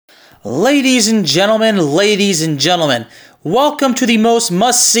Ladies and gentlemen, welcome to the most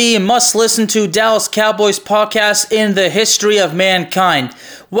must-see and must-listen to Dallas Cowboys podcast in the history of mankind.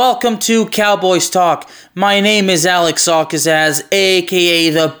 Welcome to Cowboys Talk. My name is Alex Alcazaz,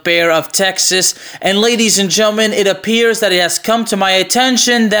 aka the Bear of Texas, and ladies and gentlemen, it appears that it has come to my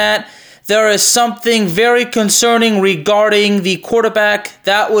attention that there is something very concerning regarding the quarterback.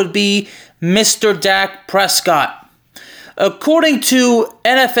 That would be Mr. Dak Prescott. According to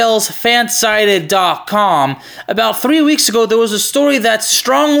NFL's Fansided.com, about 3 weeks ago, there was a story that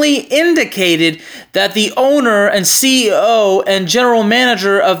strongly indicated that the owner and CEO and general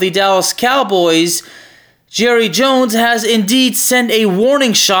manager of the Dallas Cowboys, Jerry Jones, has indeed sent a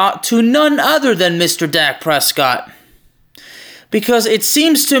warning shot to none other than Mr. Dak Prescott. Because it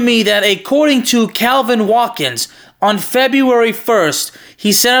seems to me that according to Calvin Watkins, on February 1st,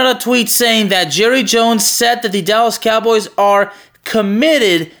 he sent out a tweet saying that Jerry Jones said that the Dallas Cowboys are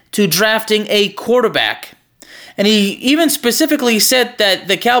committed to drafting a quarterback. And he even specifically said that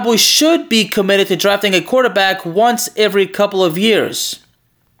the Cowboys should be committed to drafting a quarterback once every couple of years.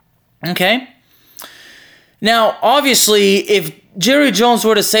 Okay? Now, obviously, if Jerry Jones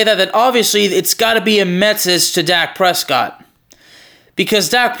were to say that, then obviously it's got to be a message to Dak Prescott. Because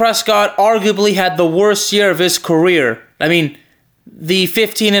Dak Prescott arguably had the worst year of his career. I mean, the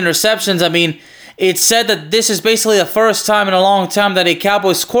 15 interceptions, it's said that this is basically the first time in a long time that a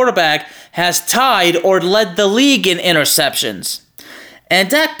Cowboys quarterback has tied or led the league in interceptions. And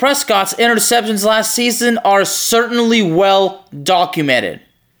Dak Prescott's interceptions last season are certainly well documented.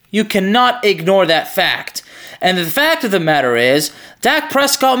 You cannot ignore that fact. And the fact of the matter is, Dak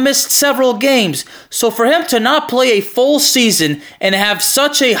Prescott missed several games, so for him to not play a full season and have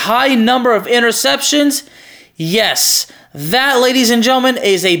such a high number of interceptions, yes, that, ladies and gentlemen,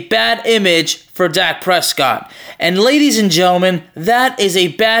 is a bad image for Dak Prescott. And ladies and gentlemen, that is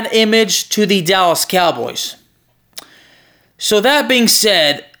a bad image to the Dallas Cowboys. So that being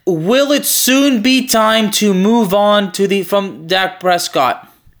said, will it soon be time to move on from Dak Prescott?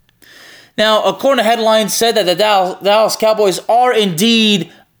 Now, according to headlines, said that the Dallas Cowboys are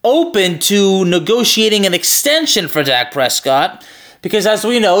indeed open to negotiating an extension for Dak Prescott, because as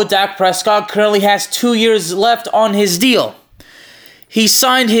we know, Dak Prescott currently has 2 years left on his deal. He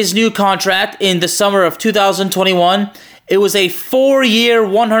signed his new contract in the summer of 2021. It was a 4-year,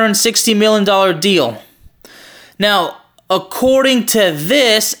 $160 million deal. Now, according to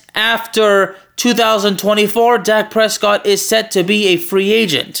this, after 2024, Dak Prescott is set to be a free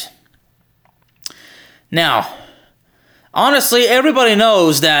agent. Now, honestly, everybody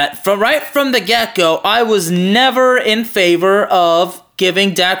knows that right from the get-go, I was never in favor of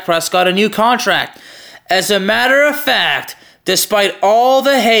giving Dak Prescott a new contract. As a matter of fact, despite all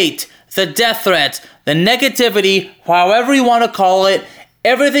the hate, the death threats, the negativity, however you want to call it,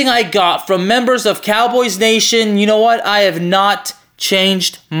 everything I got from members of Cowboys Nation, you know what? I have not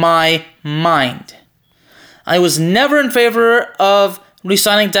changed my mind. I was never in favor of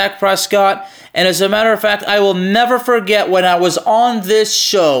re-signing Dak Prescott, and as a matter of fact, I will never forget when I was on this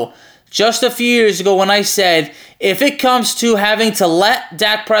show just a few years ago when I said, if it comes to having to let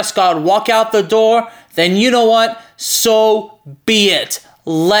Dak Prescott walk out the door, then you know what? So be it.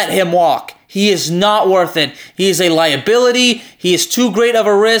 Let him walk. He is not worth it. He is a liability. He is too great of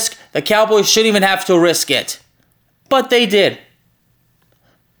a risk. The Cowboys shouldn't even have to risk it. But they did.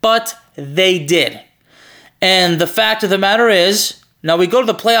 And the fact of the matter is, now, we go to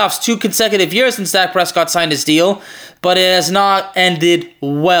the playoffs 2 consecutive years since Dak Prescott signed his deal, but it has not ended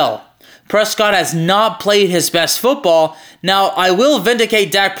well. Prescott has not played his best football. Now, I will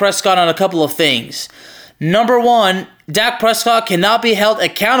vindicate Dak Prescott on a couple of things. Number one, Dak Prescott cannot be held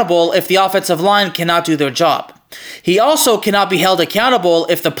accountable if the offensive line cannot do their job. He also cannot be held accountable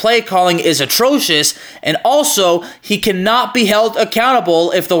if the play calling is atrocious, and also he cannot be held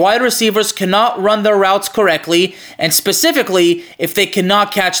accountable if the wide receivers cannot run their routes correctly, and specifically if they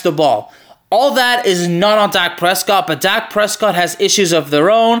cannot catch the ball. All that is not on Dak Prescott, but Dak Prescott has issues of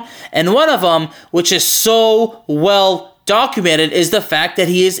their own, and one of them, which is so well documented, is the fact that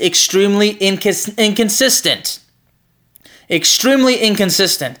he is extremely inconsistent. Extremely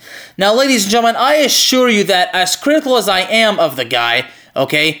inconsistent. Now, ladies and gentlemen, I assure you that as critical as I am of the guy,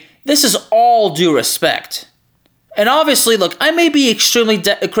 okay, this is all due respect. And obviously, look, I may be extremely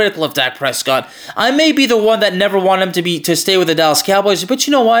critical of Dak Prescott. I may be the one that never wanted him to stay with the Dallas Cowboys, but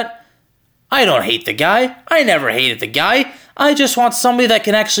you know what? I don't hate the guy. I never hated the guy. I just want somebody that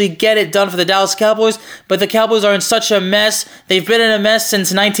can actually get it done for the Dallas Cowboys, but the Cowboys are in such a mess. They've been in a mess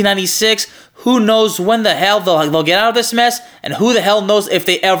since 1996. Who knows when the hell they'll get out of this mess, and who the hell knows if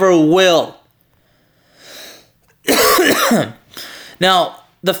they ever will. Now,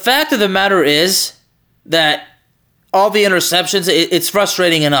 the fact of the matter is that all the interceptions, it's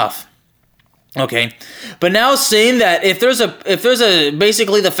frustrating enough. Okay, but now seeing that if there's a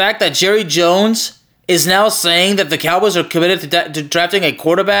basically the fact that Jerry Jones is now saying that the Cowboys are committed to drafting a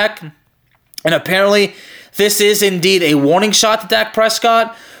quarterback, and apparently this is indeed a warning shot to Dak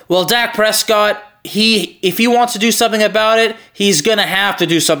Prescott. Well, Dak Prescott, if he wants to do something about it, he's gonna have to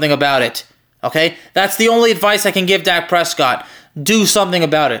do something about it. Okay, that's the only advice I can give Dak Prescott. Do something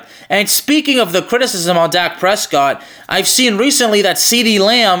about it. And speaking of the criticism on Dak Prescott, I've seen recently that CeeDee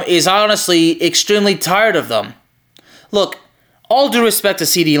Lamb is honestly extremely tired of them. Look, all due respect to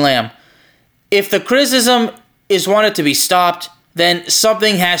CeeDee Lamb, if the criticism is wanted to be stopped, then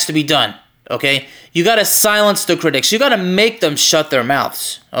something has to be done, okay? You gotta silence the critics. You gotta make them shut their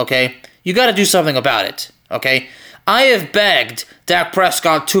mouths, okay? You gotta do something about it, okay? I have begged Dak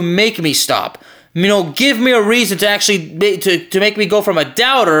Prescott to make me stop. Give me a reason to actually to make me go from a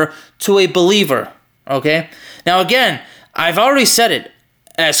doubter to a believer, okay? Now, again, I've already said it.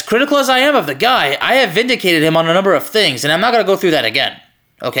 As critical as I am of the guy, I have vindicated him on a number of things, and I'm not going to go through that again,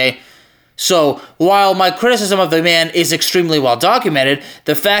 okay? So, while my criticism of the man is extremely well documented,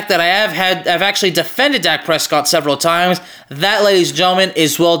 the fact that I've actually defended Dak Prescott several times, that, ladies and gentlemen,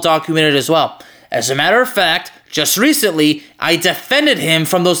 is well documented as well. As a matter of fact, just recently, I defended him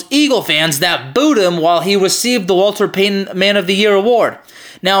from those Eagle fans that booed him while he received the Walter Payton Man of the Year award.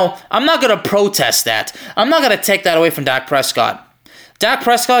 Now, I'm not going to protest that. I'm not going to take that away from Dak Prescott. Dak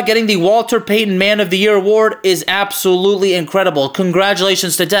Prescott getting the Walter Payton Man of the Year award is absolutely incredible.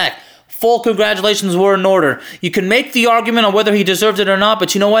 Congratulations to Dak. Full congratulations were in order. You can make the argument on whether he deserved it or not,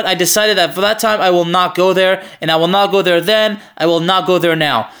 but you know what? I decided that for that time, I will not go there, and I will not go there then. I will not go there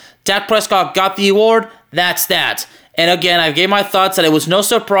now. Dak Prescott got the award. That's that. And again, I gave my thoughts that it was no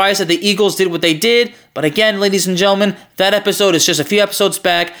surprise that the Eagles did what they did. But again, ladies and gentlemen, that episode is just a few episodes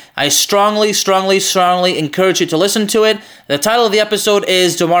back. I strongly encourage you to listen to it. The title of the episode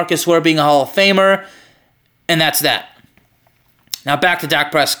is DeMarcus Ware being a Hall of Famer. And that's that. Now back to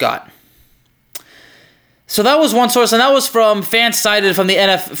Dak Prescott. So that was one source, and that was from FanSided, from the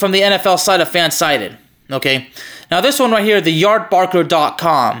NFL side of FanSided. Okay. Now this one right here,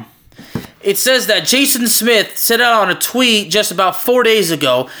 theyardbarker.com. It says that Jason Smith said out on a tweet just about 4 days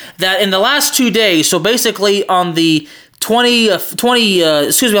ago that in the last 2 days, so basically on the 20th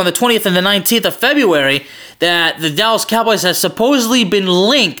and the 19th of February, that the Dallas Cowboys have supposedly been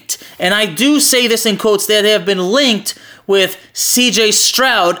linked, and I do say this in quotes, that they have been linked with CJ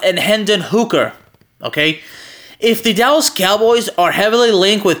Stroud and Hendon Hooker. Okay? If the Dallas Cowboys are heavily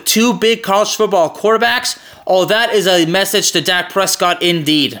linked with two big college football quarterbacks, that is a message to Dak Prescott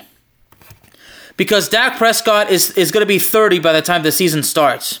indeed. Because Dak Prescott is going to be 30 by the time the season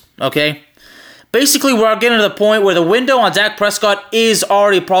starts, okay? Basically, we're getting to the point where the window on Dak Prescott is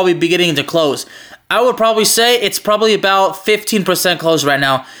already probably beginning to close. I would probably say it's probably about 15% closed right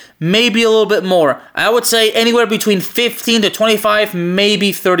now, maybe a little bit more. I would say anywhere between 15 to 25,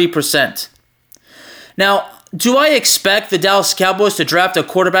 maybe 30%. Now, do I expect the Dallas Cowboys to draft a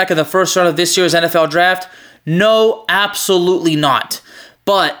quarterback in the first round of this year's NFL draft? No, absolutely not.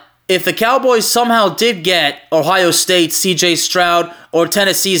 But if the Cowboys somehow did get Ohio State's CJ Stroud or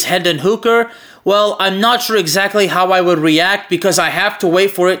Tennessee's Hendon Hooker, well, I'm not sure exactly how I would react because I have to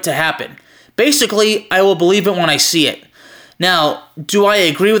wait for it to happen. Basically, I will believe it when I see it. Now, do I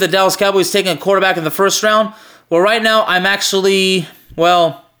agree with the Dallas Cowboys taking a quarterback in the first round? Well, right now, I'm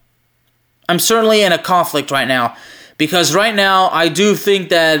certainly in a conflict right now. Because right now, I do think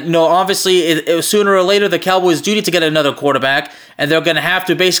that, obviously, sooner or later, the Cowboys do need to get another quarterback, and they're going to have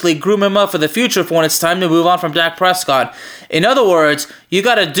to basically groom him up for the future for when it's time to move on from Dak Prescott. In other words, you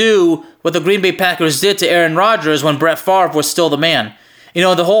got to do what the Green Bay Packers did to Aaron Rodgers when Brett Favre was still the man.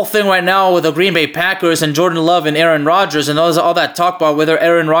 The whole thing right now with the Green Bay Packers and Jordan Love and Aaron Rodgers and all that talk about whether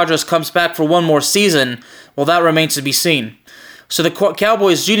Aaron Rodgers comes back for one more season, well, that remains to be seen. So the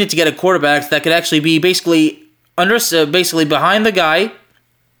Cowboys do need to get a quarterback that could actually be basically behind the guy,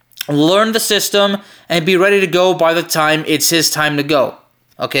 learn the system, and be ready to go by the time it's his time to go.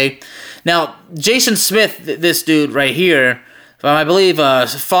 Okay? Now, Jason Smith, this dude right here, from I believe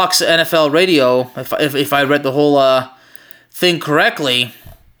Fox NFL Radio, if I read the whole thing correctly.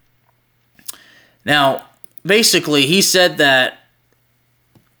 Now, basically, he said that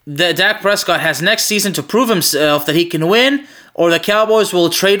Dak Prescott has next season to prove himself that he can win, or the Cowboys will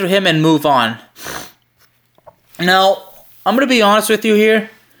trade for him and move on. Now, I'm going to be honest with you here.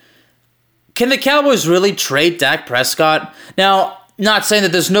 Can the Cowboys really trade Dak Prescott? Now, not saying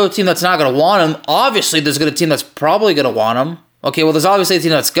that there's no team that's not going to want him. Obviously, there's a team that's probably going to want him. Okay, well, there's obviously a team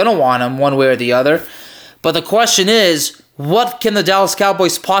that's going to want him one way or the other. But the question is, what can the Dallas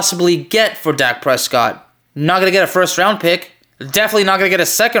Cowboys possibly get for Dak Prescott? Not going to get a first-round pick. Definitely not going to get a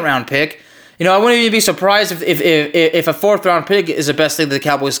second-round pick. I wouldn't even be surprised if a fourth-round pick is the best thing that the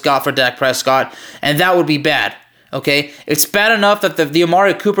Cowboys got for Dak Prescott, and that would be bad. Okay? It's bad enough that the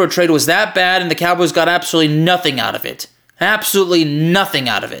Amari Cooper trade was that bad, and the Cowboys got absolutely nothing out of it. Absolutely nothing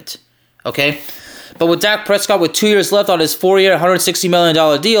out of it. Okay? But with Dak Prescott with 2 years left on his 4-year, $160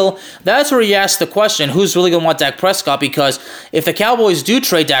 million deal, that's where you ask the question, who's really going to want Dak Prescott? Because if the Cowboys do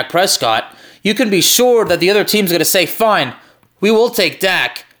trade Dak Prescott, you can be sure that the other team's going to say, fine, we will take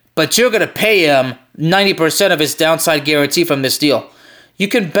Dak, but you're going to pay him 90% of his downside guarantee from this deal. You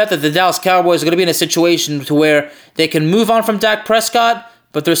can bet that the Dallas Cowboys are going to be in a situation to where they can move on from Dak Prescott,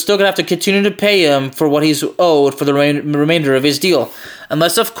 but they're still going to have to continue to pay him for what he's owed for the remainder of his deal.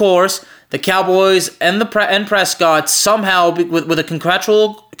 Unless, of course, the Cowboys and Prescott somehow, with a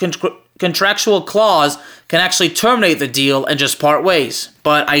contractual clause, can actually terminate the deal and just part ways.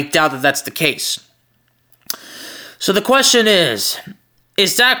 But I doubt that that's the case. So the question is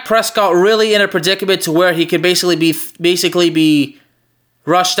Dak Prescott really in a predicament to where he could basically be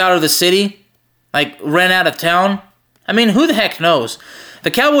rushed out of the city? Like, ran out of town? I mean, who the heck knows?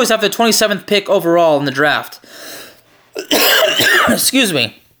 The Cowboys have the 27th pick overall in the draft. Excuse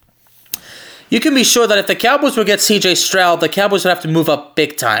me. You can be sure that if the Cowboys would get CJ Stroud, the Cowboys would have to move up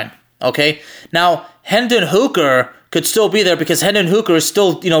big time. Okay? Now, Hendon Hooker could still be there because Hendon Hooker is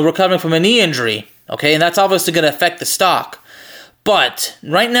still, recovering from a knee injury. Okay? And that's obviously going to affect the stock. But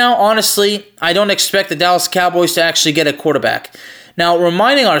right now, honestly, I don't expect the Dallas Cowboys to actually get a quarterback. Now,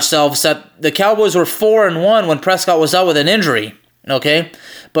 reminding ourselves that the Cowboys were 4-1 when Prescott was out with an injury. Okay?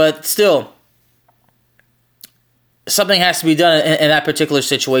 But still, something has to be done in that particular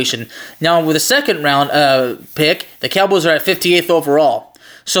situation. Now, with the second round pick, the Cowboys are at 58th overall.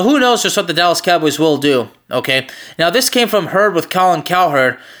 So who knows just what the Dallas Cowboys will do, okay? Now, this came from Herd with Colin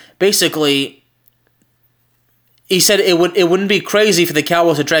Cowherd. Basically, he said it wouldn't be crazy for the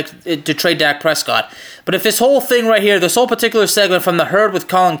Cowboys to trade Dak Prescott. But if this whole thing right here, this whole particular segment from the Herd with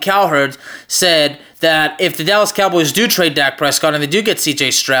Colin Cowherd said that if the Dallas Cowboys do trade Dak Prescott and they do get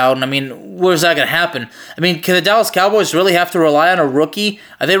CJ Stroud, I mean, where's that going to happen? I mean, can the Dallas Cowboys really have to rely on a rookie?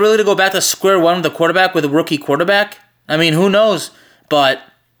 Are they really to go back to square one with the quarterback with a rookie quarterback? I mean, who knows? But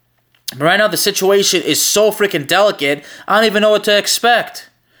right now the situation is so freaking delicate, I don't even know what to expect.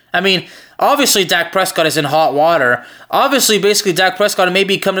 I mean, obviously Dak Prescott is in hot water. Obviously, basically, Dak Prescott may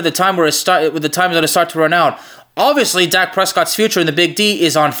be coming to the time where the time is going to start to run out. Obviously, Dak Prescott's future in the Big D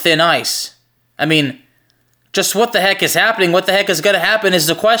is on thin ice. I mean, just what the heck is happening? What the heck is going to happen is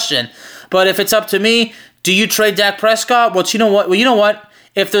the question. But if it's up to me, do you trade Dak Prescott? Well, you know what?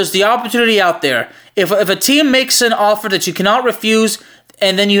 If there's the opportunity out there, if a team makes an offer that you cannot refuse,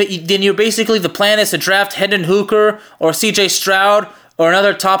 and then you're basically the plan is to draft Hendon Hooker or CJ Stroud or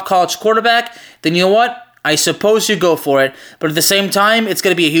another top college quarterback, then you know what? I suppose you go for it. But at the same time, it's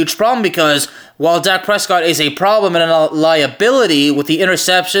going to be a huge problem because while Dak Prescott is a problem and a liability with the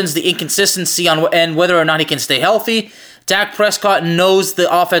interceptions, the inconsistency and whether or not he can stay healthy, Dak Prescott knows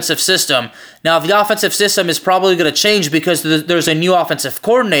the offensive system. Now, the offensive system is probably going to change because there's a new offensive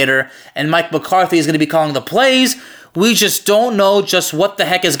coordinator and Mike McCarthy is going to be calling the plays. We just don't know just what the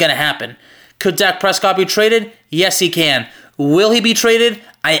heck is going to happen. Could Dak Prescott be traded? Yes, he can. Will he be traded?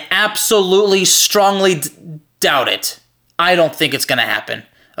 I absolutely strongly doubt it. I don't think it's going to happen.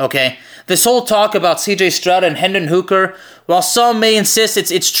 Okay? This whole talk about CJ Stroud and Hendon Hooker, while some may insist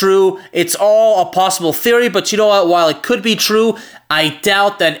it's true, it's all a possible theory, but you know what? While it could be true, I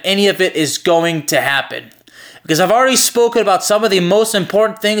doubt that any of it is going to happen. Because I've already spoken about some of the most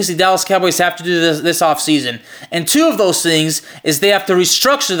important things the Dallas Cowboys have to do this offseason. And two of those things is they have to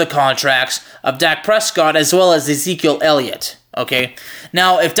restructure the contracts of Dak Prescott as well as Ezekiel Elliott. Okay?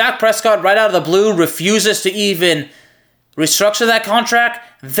 Now, if Dak Prescott right out of the blue refuses to even restructure that contract,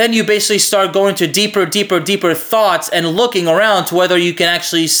 then you basically start going to deeper thoughts and looking around to whether you can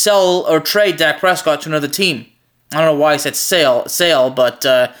actually sell or trade Dak Prescott to another team. I don't know why I said sale,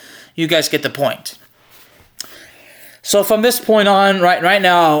 but you guys get the point. So from this point on, right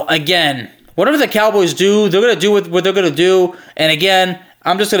now, again, whatever the Cowboys do, they're going to do what they're going to do. And again,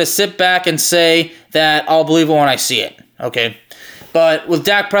 I'm just going to sit back and say that I'll believe it when I see it. Okay? But with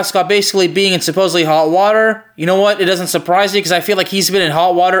Dak Prescott basically being in supposedly hot water, you know what? It doesn't surprise me because I feel like he's been in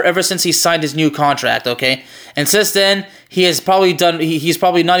hot water ever since he signed his new contract, okay? And since then, he's probably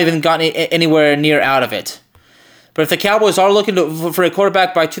not even gotten anywhere near out of it. But if the Cowboys are looking for a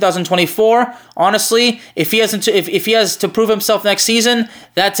quarterback by 2024, honestly, if he has to prove himself next season,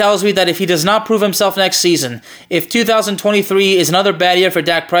 that tells me that if he does not prove himself next season, if 2023 is another bad year for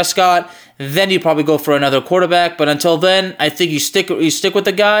Dak Prescott, then you probably go for another quarterback. But until then, I think you stick with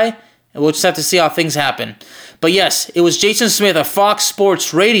the guy, and we'll just have to see how things happen. But yes, it was Jason Smith of Fox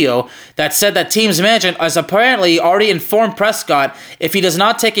Sports Radio that said that team's management has apparently already informed Prescott if he does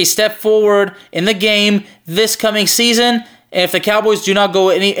not take a step forward in the game this coming season, and if the Cowboys do not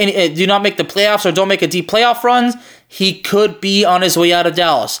do not make the playoffs or don't make a deep playoff runs, he could be on his way out of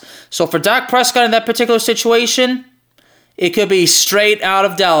Dallas. So for Dak Prescott in that particular situation, it could be straight out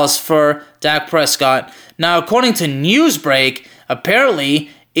of Dallas for Dak Prescott. Now, according to Newsbreak, apparently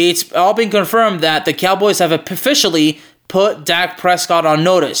it's all been confirmed that the Cowboys have officially put Dak Prescott on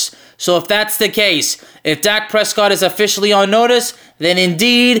notice. So if that's the case, if Dak Prescott is officially on notice, then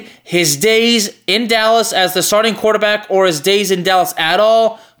indeed his days in Dallas as the starting quarterback or his days in Dallas at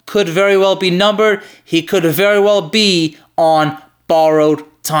all could very well be numbered. He could very well be on borrowed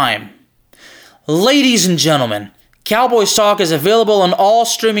time. Ladies and gentlemen, Cowboys Talk is available on all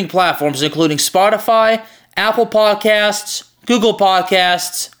streaming platforms, including Spotify, Apple Podcasts, Google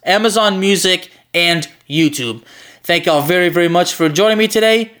Podcasts, Amazon Music, and YouTube. Thank y'all very, very much for joining me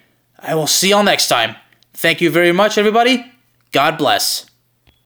today. I will see y'all next time. Thank you very much, everybody. God bless.